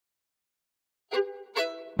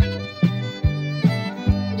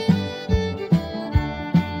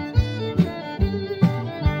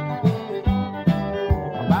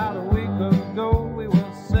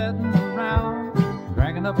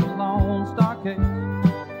case.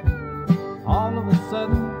 All of a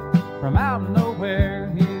sudden, from out of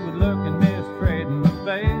nowhere, he would look at me straight in the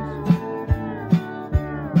face.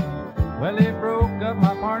 Well, he broke up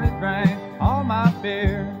my party, drank all my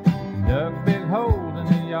beer, dug a big hole in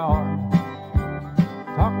the yard.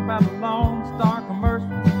 Talk about a long